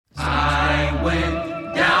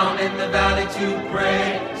in the valley to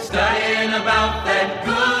pray, studying about that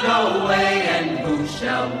good old way, and who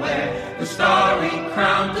shall wear the starry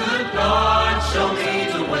crown? Good Lord, show me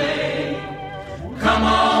the way. Come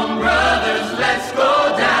on, brothers, let's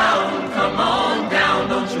go down. Come on down,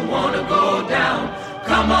 don't you want to go down?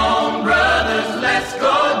 Come on, brothers, let's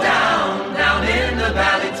go down, down in the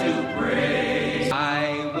valley to pray.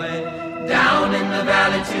 I went down in the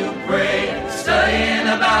valley to pray, studying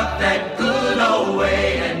about that good old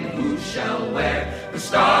way, and who shall wear the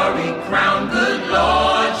starry crown? Good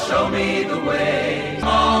Lord, show me the way.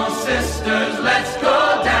 Come on, sisters, let's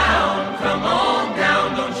go down. Come on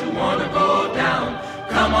down, don't you want to go down?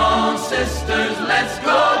 Come on, sisters, let's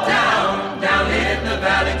go down, down in the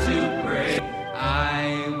valley to pray.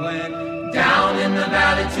 I went down in the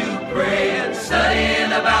valley to pray,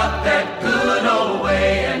 studying about that good old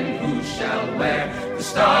way, and who shall wear the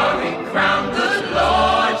starry crown? Good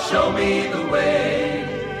Lord, show me the way.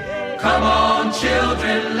 Come on,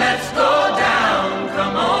 children, let's go down.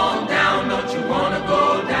 Come on down, don't you want to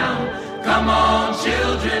go down? Come on,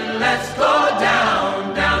 children, let's go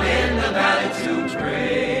down, down in the valley to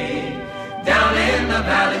pray. Down in the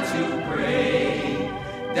valley to pray.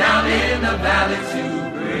 Down in the valley to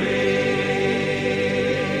pray.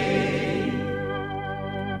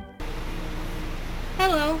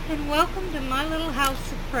 Hello and welcome to my little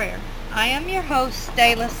house of prayer. I am your host,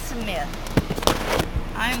 Dayla Smith.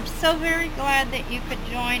 I am so very glad that you could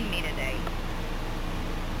join me today.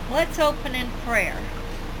 Let's open in prayer.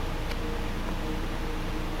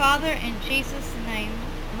 Father, in Jesus' name,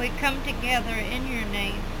 we come together in your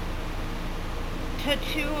name to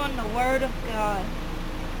chew on the Word of God,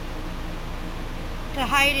 to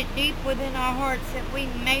hide it deep within our hearts that we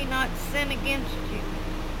may not sin against you.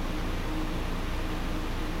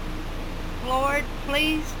 Lord,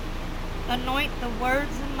 please anoint the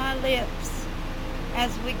words of my lips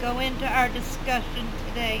as we go into our discussion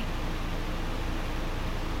today.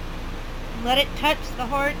 Let it touch the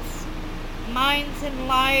hearts, minds, and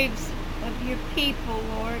lives of your people,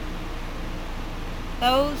 Lord.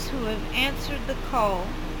 Those who have answered the call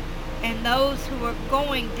and those who are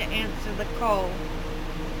going to answer the call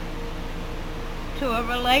to a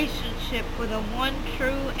relationship with a one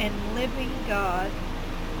true and living God,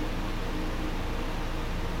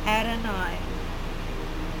 Adonai.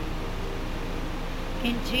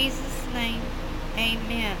 In Jesus' name,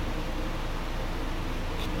 amen.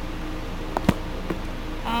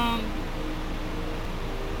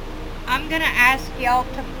 I'm going to ask y'all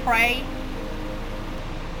to pray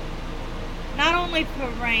not only for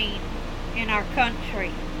rain in our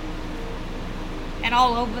country and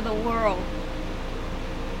all over the world,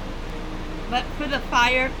 but for the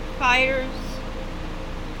firefighters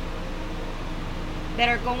that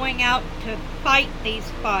are going out to fight these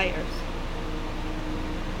fires.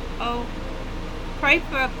 Oh, pray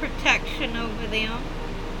for a protection over them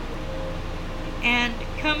and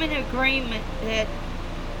come in agreement that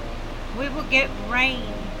we will get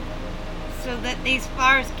rain so that these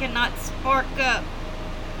fires cannot spark up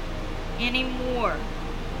anymore.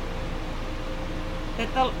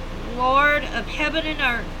 That the Lord of heaven and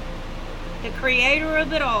earth, the creator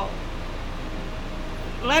of it all,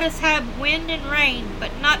 let us have wind and rain,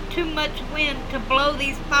 but not too much wind to blow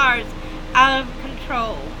these fires out of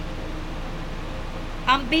control.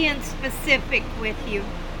 I'm being specific with you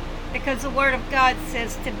because the Word of God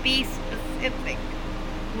says to be specific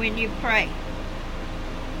when you pray.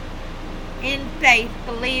 In faith,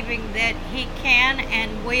 believing that He can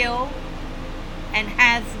and will and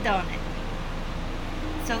has done it.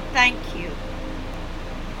 So thank you.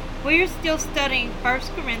 We're still studying 1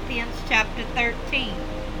 Corinthians chapter 13.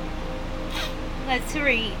 Let's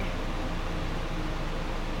read.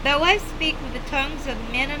 Though I speak with the tongues of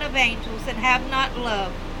men and of angels and have not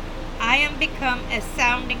love, I am become a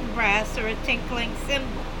sounding brass or a tinkling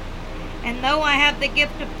cymbal. And though I have the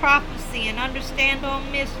gift of prophecy and understand all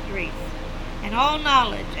mysteries and all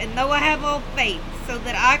knowledge, and though I have all faith so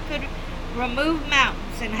that I could remove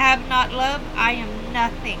mountains and have not love, I am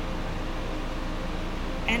nothing.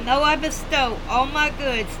 And though I bestow all my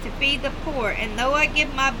goods to feed the poor, and though I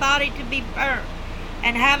give my body to be burnt,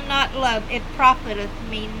 and have not love, it profiteth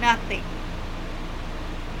me nothing.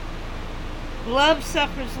 Love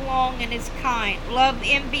suffers long and is kind. Love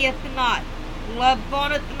envieth not. Love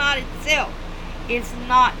vaunteth not itself, is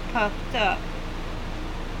not puffed up,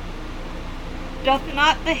 doth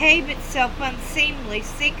not behave itself unseemly,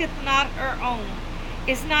 seeketh not her own,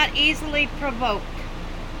 is not easily provoked,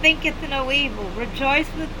 thinketh no evil,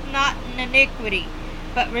 rejoiceth not in iniquity,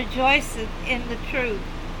 but rejoiceth in the truth,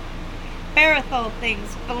 beareth all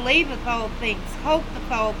things, believeth all things,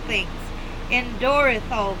 hopeth all things,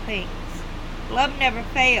 endureth all things. Love never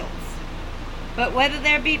fails. But whether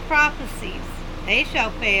there be prophecies, they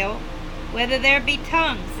shall fail. Whether there be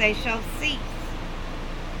tongues, they shall cease.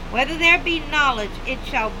 Whether there be knowledge, it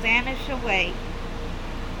shall vanish away.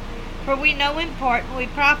 For we know in part, and we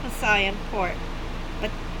prophesy in part.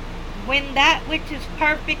 But when that which is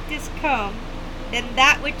perfect is come, then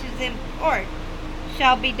that which is in part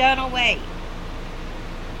shall be done away.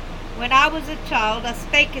 When I was a child, I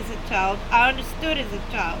spake as a child, I understood as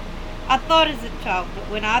a child, I thought as a child, but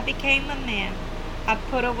when I became a man, I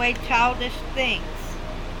put away childish things.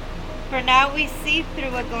 For now we see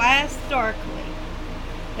through a glass darkly,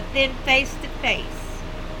 but then face to face.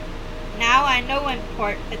 Now I know in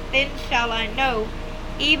part, but then shall I know,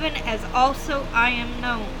 even as also I am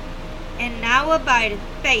known. And now abideth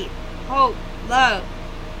faith, hope, love,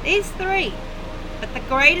 these three, but the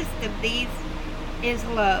greatest of these is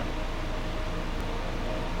love.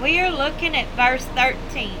 We are looking at verse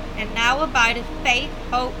 13, and now abideth faith,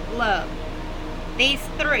 hope, love, these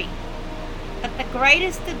three, but the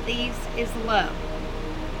greatest of these is love.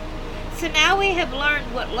 So now we have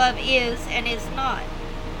learned what love is and is not.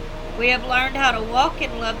 We have learned how to walk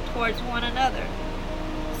in love towards one another.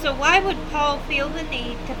 So why would Paul feel the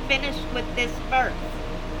need to finish with this verse?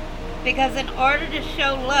 Because in order to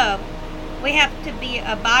show love, we have to be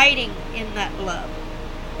abiding in that love,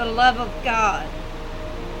 the love of God.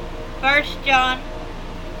 1 John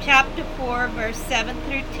chapter 4, verse 7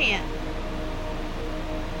 through 10.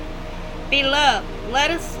 Beloved, let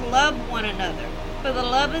us love one another, for the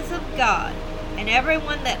love is of God, and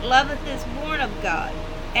everyone that loveth is born of God,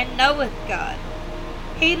 and knoweth God.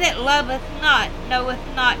 He that loveth not knoweth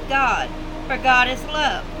not God, for God is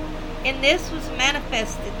love. In this was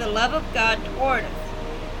manifested the love of God toward us,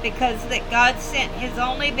 because that God sent his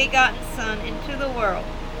only begotten Son into the world,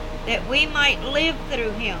 that we might live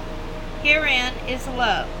through him. Herein is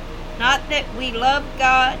love, not that we loved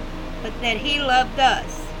God, but that he loved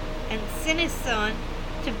us, and sent his Son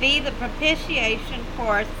to be the propitiation for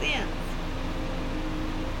our sins.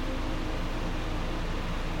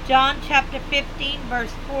 John chapter 15,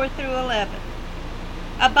 verse 4 through 11.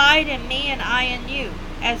 Abide in me, and I in you,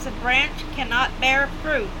 as a branch cannot bear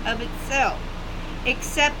fruit of itself,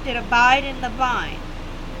 except it abide in the vine.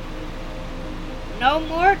 No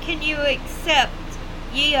more can you except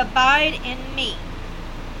ye abide in me.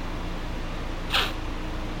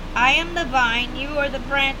 I am the vine, you are the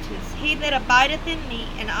branches. He that abideth in me,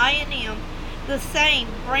 and I in him, the same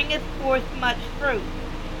bringeth forth much fruit.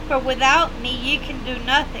 For without me ye can do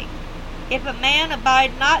nothing. If a man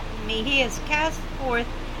abide not in me, he is cast forth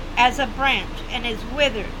as a branch, and is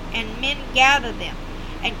withered, and men gather them,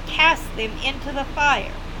 and cast them into the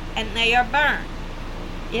fire, and they are burned.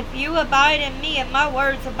 If you abide in me, and my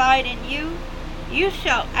words abide in you, you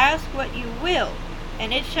shall ask what you will,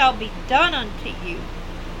 and it shall be done unto you.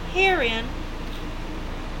 Herein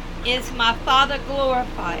is my Father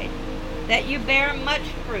glorified, that you bear much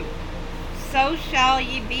fruit. So shall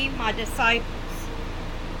ye be my disciples.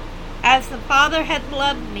 As the Father hath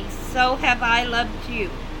loved me, so have I loved you.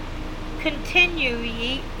 Continue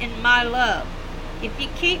ye in my love. If ye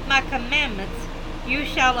keep my commandments, you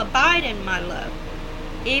shall abide in my love,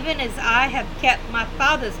 even as I have kept my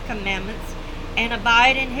Father's commandments, and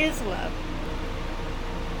abide in his love.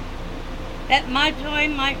 That my joy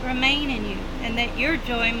might remain in you, and that your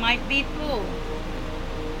joy might be full.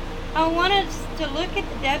 I want us to look at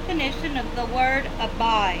the definition of the word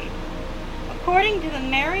abide. According to the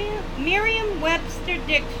Merriam-Webster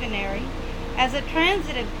dictionary, as a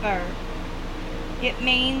transitive verb, it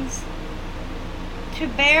means to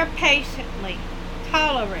bear patiently,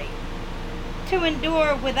 tolerate, to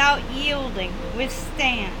endure without yielding,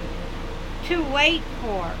 withstand, to wait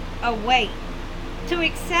for, await, to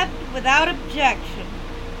accept without objection.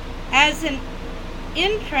 As an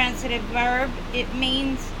intransitive verb, it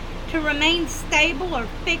means to remain stable or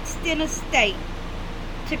fixed in a state,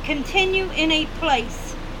 to continue in a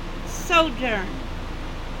place, sojourn.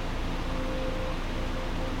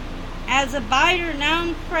 As abider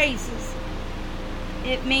noun phrases,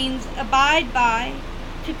 it means abide by,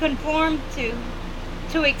 to conform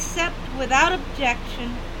to accept without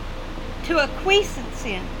objection, to acquiescence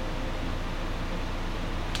in.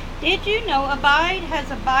 Did you know abide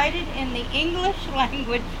has abided in the English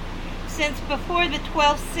language since before the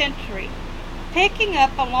 12th century, picking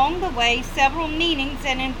up along the way several meanings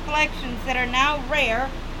and inflections that are now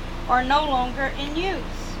rare or no longer in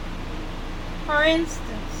use. For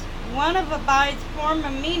instance, one of abide's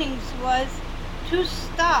former meanings was to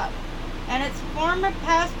stop, and its former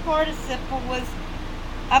past participle was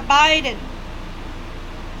abiden.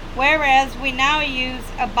 whereas we now use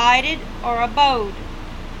abided or abode.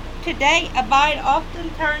 Today, abide often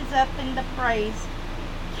turns up in the phrase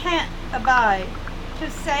can't abide, to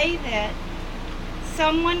say that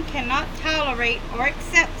someone cannot tolerate or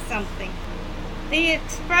accept something. The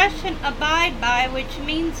expression abide by, which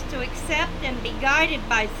means to accept and be guided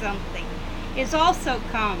by something, is also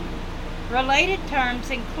common. Related terms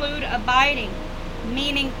include abiding,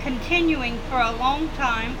 meaning continuing for a long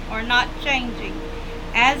time or not changing,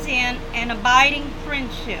 as in an abiding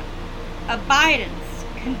friendship. Abidance,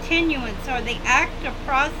 continuance, or the act or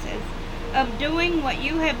process of doing what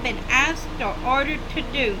you have been asked or ordered to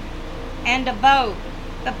do. And abode,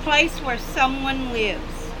 the place where someone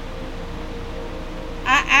lives.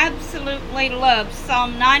 I absolutely love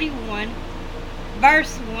Psalm 91,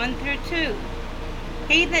 verse 1 through 2.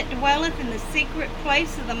 He that dwelleth in the secret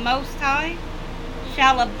place of the Most High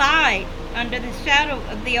shall abide under the shadow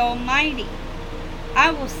of the Almighty.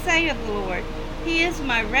 I will say of the Lord, He is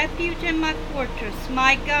my refuge and my fortress,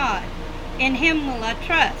 my God. In Him will I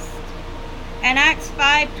trust. And Acts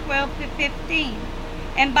 5:12-15.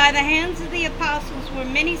 And by the hands of the apostles were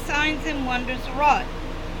many signs and wonders wrought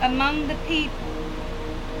among the people.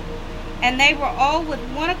 And they were all with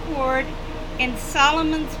one accord in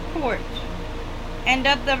Solomon's porch. And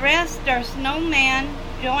of the rest durst no man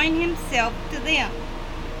join himself to them.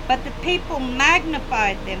 But the people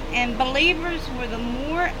magnified them, and believers were the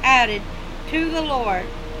more added to the Lord,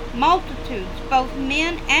 multitudes, both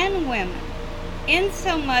men and women,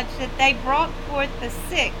 insomuch that they brought forth the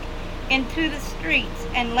sick into the streets,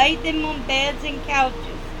 and laid them on beds and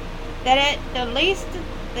couches, that at the least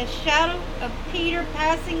the shadow of Peter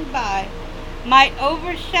passing by might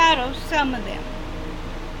overshadow some of them.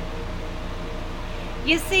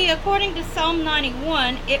 You see, according to Psalm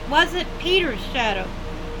 91, it wasn't Peter's shadow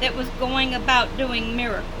that was going about doing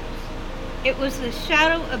miracles. It was the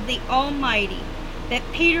shadow of the Almighty that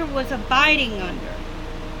Peter was abiding under.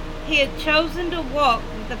 He had chosen to walk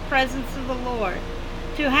with the presence of the Lord,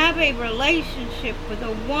 to have a relationship with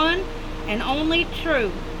the one and only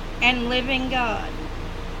true and living God.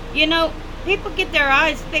 You know, people get their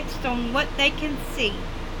eyes fixed on what they can see,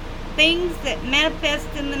 things that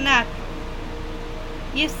manifest in the natural.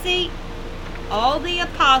 You see, all the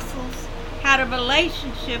apostles had a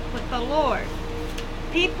relationship with the Lord.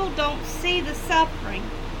 People don't see the suffering,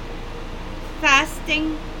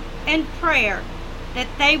 fasting, and prayer that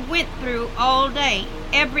they went through all day,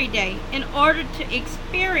 every day, in order to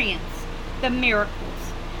experience the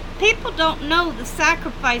miracles. People don't know the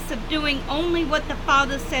sacrifice of doing only what the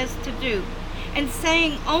Father says to do, and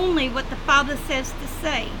saying only what the Father says to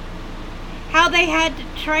say. How they had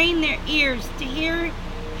to train their ears to hear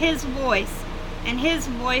His voice, and His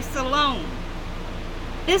voice alone.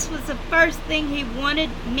 This was the first thing He wanted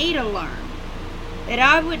me to learn, that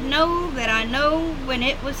I would know that I know when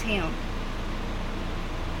it was Him.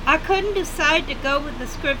 I couldn't decide to go with the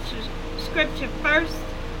scripture first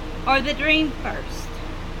or the dream first.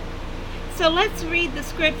 So let's read the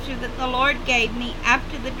scripture that the Lord gave me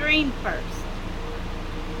after the dream first.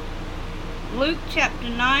 Luke chapter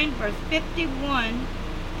 9, verse 51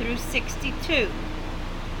 through 62.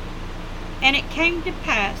 And it came to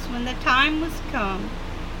pass, when the time was come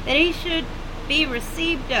that he should be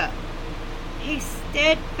received up, he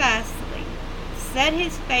steadfastly set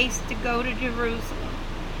his face to go to Jerusalem,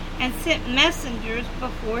 and sent messengers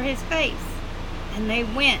before his face. And they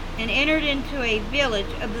went and entered into a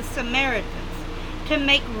village of the Samaritans to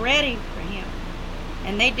make ready for him.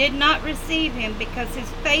 And they did not receive him, because his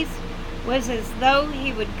face was as though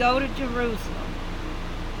he would go to Jerusalem.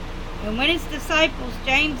 And when his disciples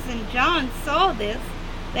James and John saw this,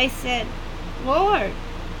 they said, Lord,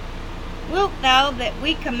 wilt thou that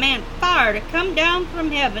we command fire to come down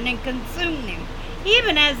from heaven and consume them,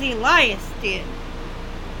 even as Elias did?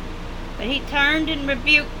 But he turned and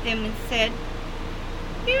rebuked them and said,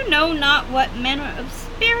 You know not what manner of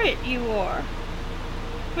spirit you are.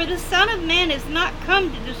 For the Son of Man is not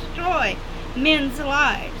come to destroy men's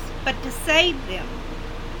lives, but to save them.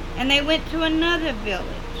 And they went to another village.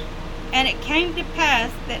 And it came to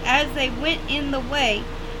pass that as they went in the way,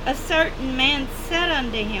 a certain man said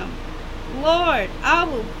unto him, Lord, I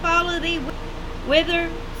will follow thee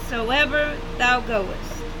whithersoever thou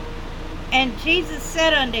goest. And Jesus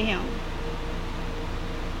said unto him,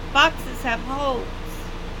 Foxes have holes,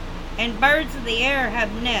 and birds of the air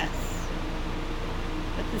have nests,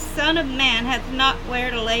 but the Son of Man hath not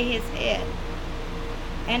where to lay his head.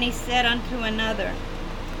 And he said unto another,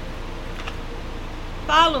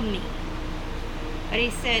 Follow me. But he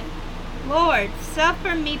said, Lord,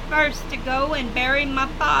 suffer me first to go and bury my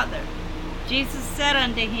father. Jesus said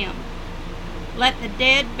unto him, let the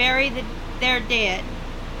dead bury their dead.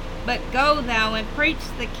 But go thou and preach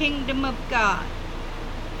the kingdom of God.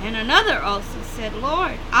 And another also said,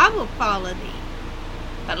 Lord, I will follow thee.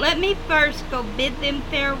 But let me first go bid them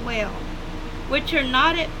farewell, which are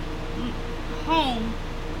not at home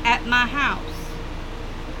at my house.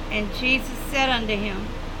 And Jesus said unto him,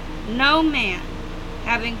 No man,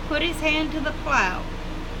 having put his hand to the plow,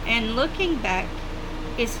 and looking back,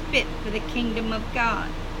 is fit for the kingdom of God.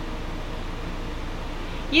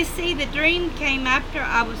 You see, the dream came after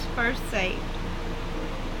I was first saved.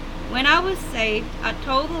 When I was saved, I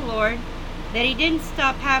told the Lord that He didn't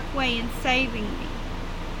stop halfway in saving me.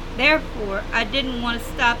 Therefore, I didn't want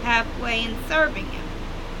to stop halfway in serving Him.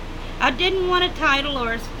 I didn't want a title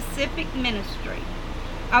or a specific ministry.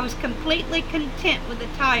 I was completely content with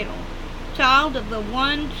the title, Child of the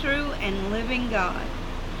One True and Living God.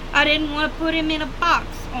 I didn't want to put Him in a box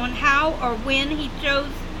on how or when He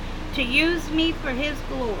chose to use me for His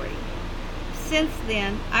glory. Since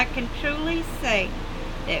then, I can truly say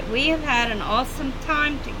that we have had an awesome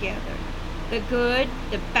time together, the good,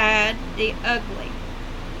 the bad, the ugly.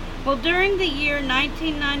 Well, during the year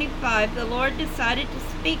 1995, the Lord decided to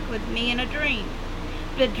speak with me in a dream.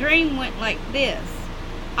 The dream went like this.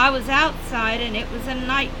 I was outside and it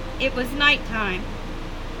was nighttime.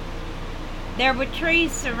 There were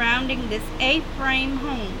trees surrounding this A-frame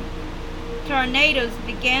home. Tornadoes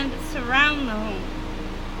began to surround the home.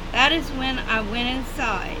 That is when I went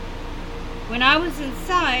inside. When I was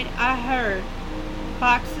inside, I heard,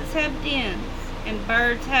 foxes have dens and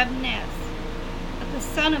birds have nests, but the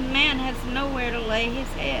Son of Man has nowhere to lay his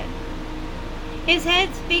head. His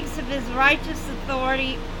head speaks of his righteous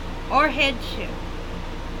authority or headship.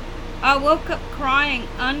 I woke up crying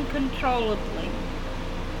uncontrollably.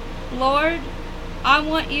 Lord, I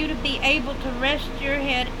want you to be able to rest your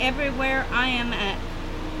head everywhere I am at.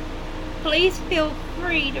 Please feel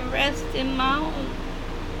free to rest in my home.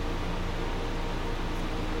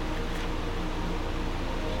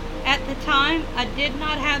 At the time, I did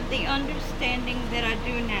not have the understanding that I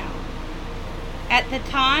do now. At the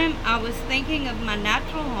time, I was thinking of my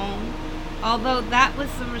natural home, although that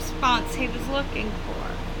was the response he was looking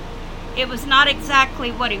for. It was not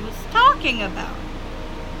exactly what he was talking about.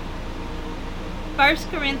 1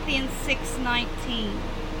 Corinthians 6:19.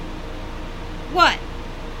 What?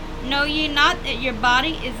 Know ye not that your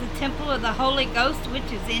body is the temple of the Holy Ghost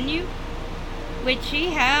which is in you, which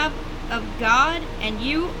ye have of God, and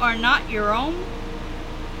you are not your own?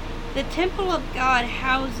 The temple of God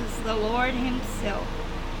houses the Lord Himself.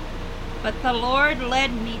 But the Lord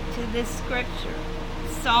led me to this scripture,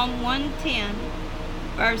 Psalm 110,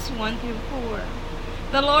 verse 1 through 4.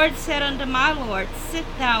 The Lord said unto my Lord, Sit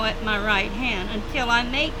thou at my right hand, until I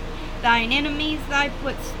make thine enemies thy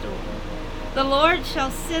footstool. The Lord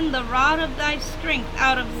shall send the rod of thy strength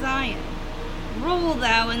out of Zion. Rule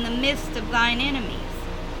thou in the midst of thine enemies.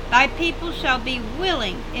 Thy people shall be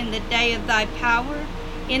willing in the day of thy power,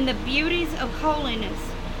 in the beauties of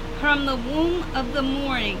holiness, from the womb of the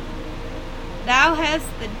morning. Thou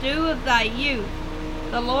hast the dew of thy youth.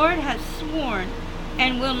 The Lord hath sworn,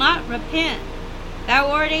 and will not repent.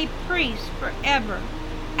 Thou art a priest forever,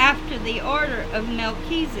 after the order of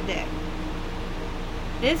Melchizedek.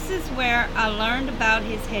 This is where I learned about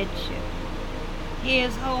his headship. He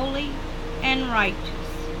is holy and righteous.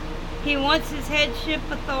 He wants his headship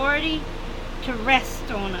authority to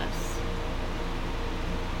rest on us.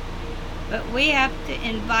 But we have to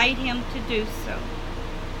invite him to do so.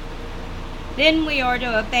 Then we are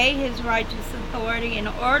to obey his righteous authority in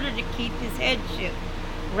order to keep his headship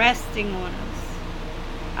resting on us.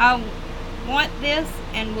 I want this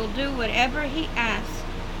and will do whatever he asks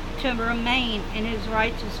to remain in his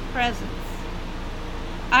righteous presence.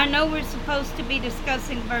 I know we're supposed to be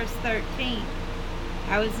discussing verse 13.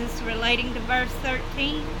 How is this relating to verse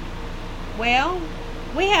 13? Well,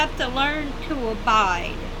 we have to learn to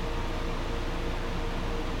abide.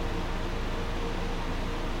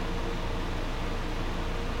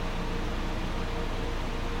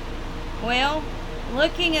 Well,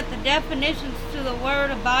 looking at the definitions to the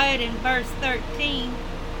word abide in verse 13,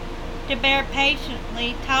 to bear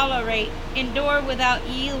patiently, tolerate, endure without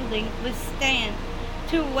yielding, withstand,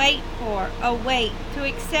 to wait for, await, to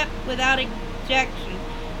accept without objection,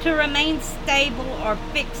 to remain stable or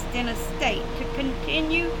fixed in a state, to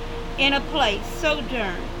continue in a place,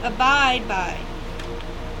 sojourn, abide by,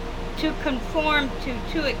 to conform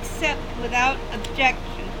to accept without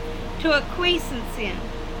objection, to acquiescence in.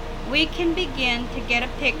 We can begin to get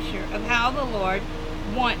a picture of how the Lord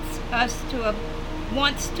wants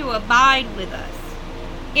to abide with us,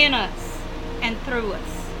 in us, and through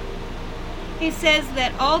us. He says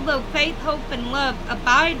that although faith, hope, and love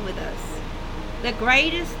abide with us, the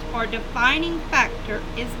greatest or defining factor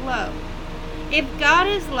is love. If God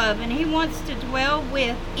is love and He wants to dwell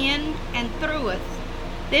with, in, and through us,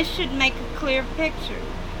 this should make a clear picture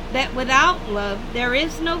that without love there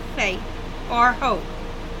is no faith or hope.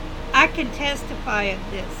 I can testify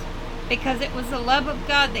of this because it was the love of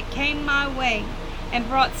God that came my way and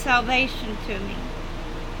brought salvation to me.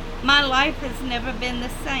 My life has never been the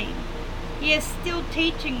same. He is still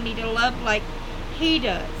teaching me to love like He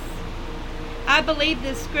does. I believe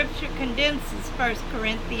this scripture condenses 1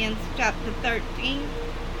 Corinthians chapter 13.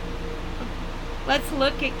 Let's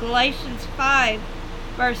look at Galatians 5,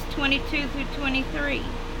 verse 22 through 23.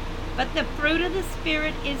 But the fruit of the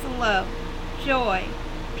Spirit is love, joy,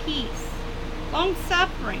 peace,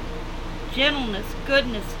 long-suffering, gentleness,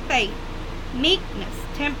 goodness, faith, meekness,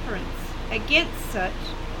 temperance. Against such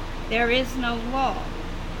there is no law.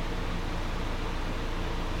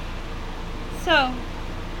 So,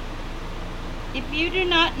 if you do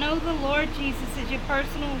not know the Lord Jesus as your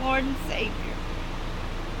personal Lord and Savior,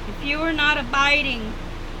 if you are not abiding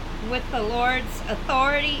with the Lord's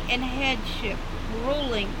authority and headship,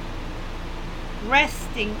 ruling,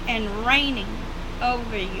 resting, and reigning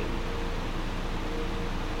over you,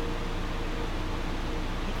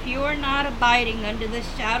 if you are not abiding under the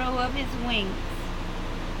shadow of His wings,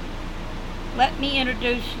 let me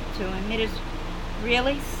introduce you to Him. It is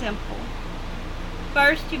really simple.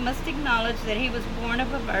 First, you must acknowledge that He was born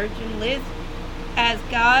of a virgin, lived as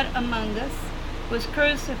God among us, was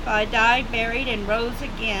crucified, died, buried, and rose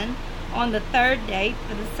again on the third day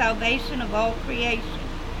for the salvation of all creation.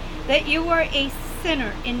 That you are a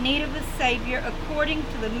sinner in need of a Savior according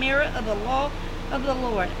to the mirror of the law of the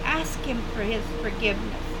Lord. Ask Him for His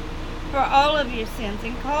forgiveness for all of your sins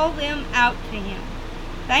and call them out to Him.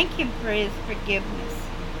 Thank Him for His forgiveness.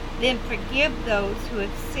 Then forgive those who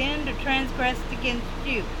have sinned or transgressed against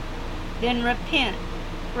you. Then repent.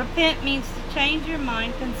 Repent means to change your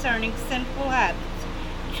mind concerning sinful habits.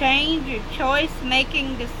 Change your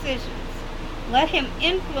choice-making decisions. Let Him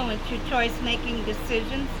influence your choice-making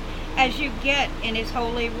decisions as you get in His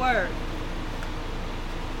holy word.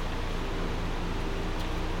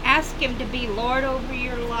 Ask Him to be Lord over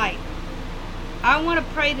your life. I want to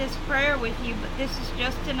pray this prayer with you, but this is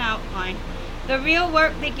just an outline. The real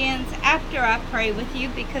work begins after I pray with you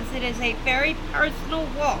because it is a very personal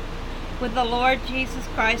walk with the Lord Jesus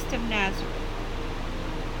Christ of Nazareth.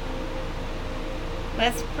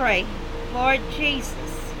 Let's pray. Lord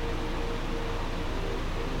Jesus,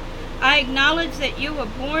 I acknowledge that you were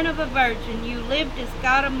born of a virgin. You lived as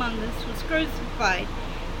God among us, was crucified,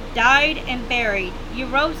 died, and buried. You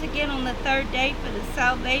rose again on the third day for the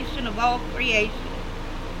salvation of all creation.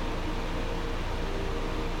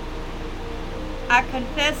 I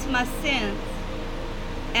confess my sins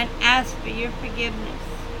and ask for your forgiveness.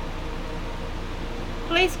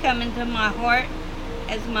 Please come into my heart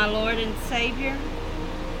as my Lord and Savior.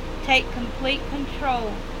 Take complete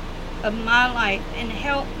control of my life and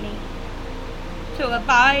help me to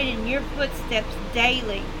abide in your footsteps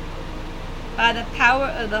daily by the power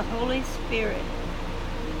of the Holy Spirit.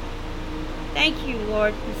 Thank you,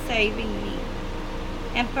 Lord, for saving me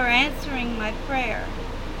and for answering my prayer.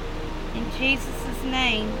 In Jesus'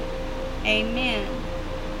 name, amen.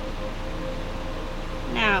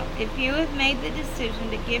 Now, if you have made the decision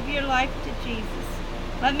to give your life to Jesus,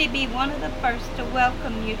 let me be one of the first to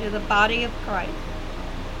welcome you to the body of Christ.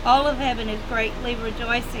 All of heaven is greatly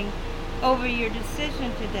rejoicing over your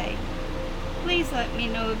decision today. Please let me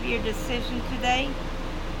know of your decision today.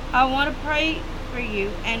 I want to pray for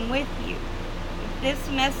you and with you. If this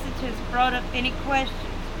message has brought up any questions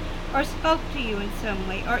or spoke to you in some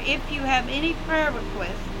way, or if you have any prayer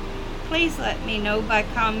requests, please let me know by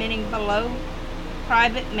commenting below,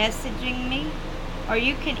 private messaging me, or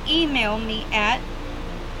you can email me at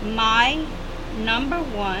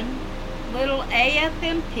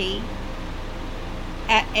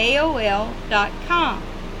my_afmp@aol.com.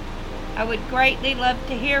 I would greatly love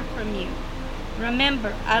to hear from you.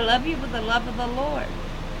 Remember, I love you with the love of the Lord,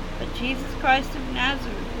 but Jesus Christ of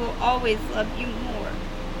Nazareth will always love you more.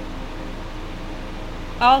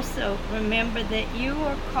 Also, remember that you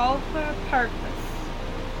are called for a purpose,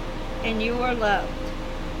 and you are loved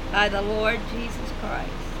by the Lord Jesus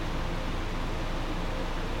Christ.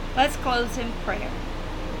 Let's close in prayer.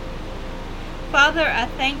 Father, I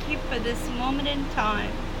thank you for this moment in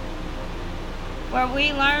time where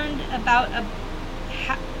we learned about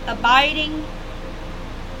abiding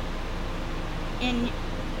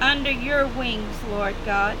under your wings, Lord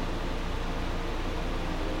God.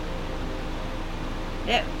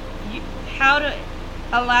 How to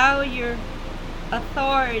allow your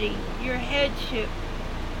authority, your headship,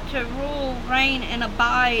 to rule, reign, and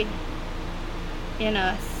abide in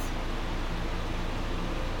us.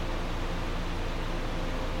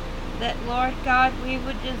 That, Lord God, we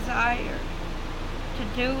would desire to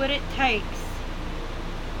do what it takes,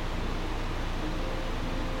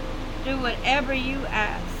 do whatever you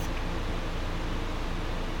ask,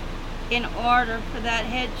 in order for that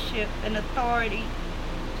headship and authority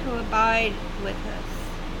to abide with us.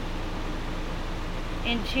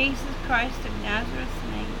 In Jesus Christ of Nazareth's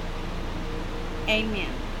name,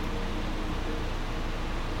 amen.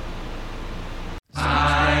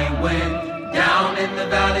 I went down in the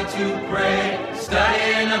valley to pray,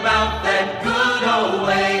 studying about that good old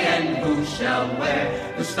way, and who shall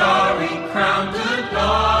wear the starry crown? Good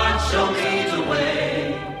Lord, show me the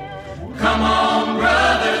way. Come on,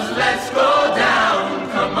 brothers, let's go down.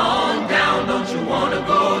 Come on down, don't you want to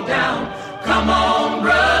go down? Come on,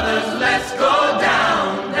 brothers, let's go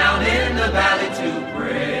down, down in the valley to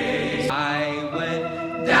pray. I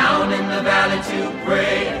went down in the valley to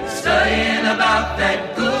pray, studying about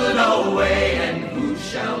that good old way, and who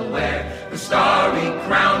shall wear the starry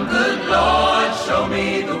crown? Good Lord, show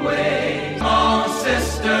me the way. Come on,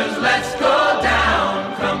 sisters, let's go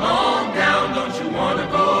down. Come on down, don't you want to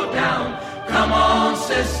go down? Come on,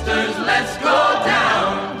 sisters, let's go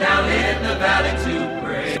down, down in the valley to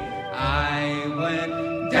pray. I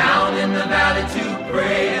went down in the valley to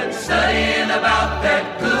pray, studying about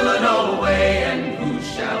that good old way, and who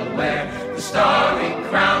shall wear the starry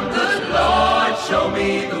crown? Good Lord, show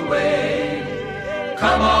me the way.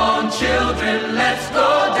 Come on, children, let's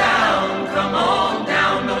go down. Come on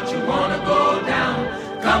down, don't you want to go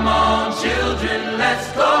down? Come on, children,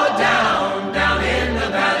 let's go down, down in the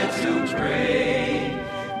valley to pray.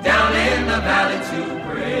 Down in the valley to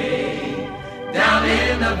pray. Down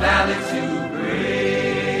in the valley to